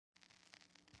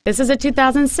This is a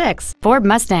 2006 Ford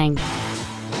Mustang.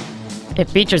 It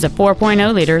features a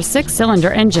 4.0-liter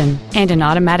six-cylinder engine and an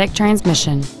automatic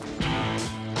transmission.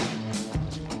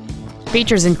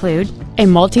 Features include a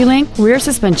multi-link rear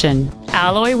suspension,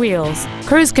 alloy wheels,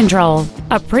 cruise control,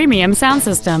 a premium sound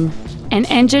system, an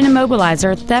engine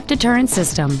immobilizer theft deterrent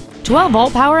system,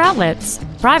 12-volt power outlets,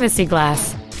 privacy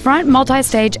glass, front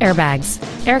multi-stage airbags,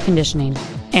 air conditioning,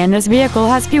 and this vehicle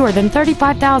has fewer than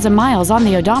 35,000 miles on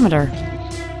the odometer.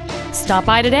 Stop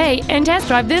by today and test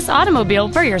drive this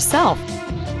automobile for yourself.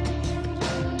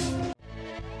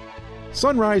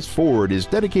 Sunrise Ford is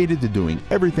dedicated to doing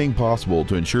everything possible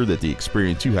to ensure that the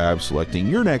experience you have selecting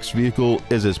your next vehicle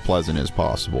is as pleasant as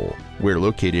possible. We're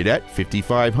located at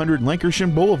 5500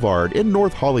 Lankershim Boulevard in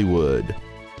North Hollywood.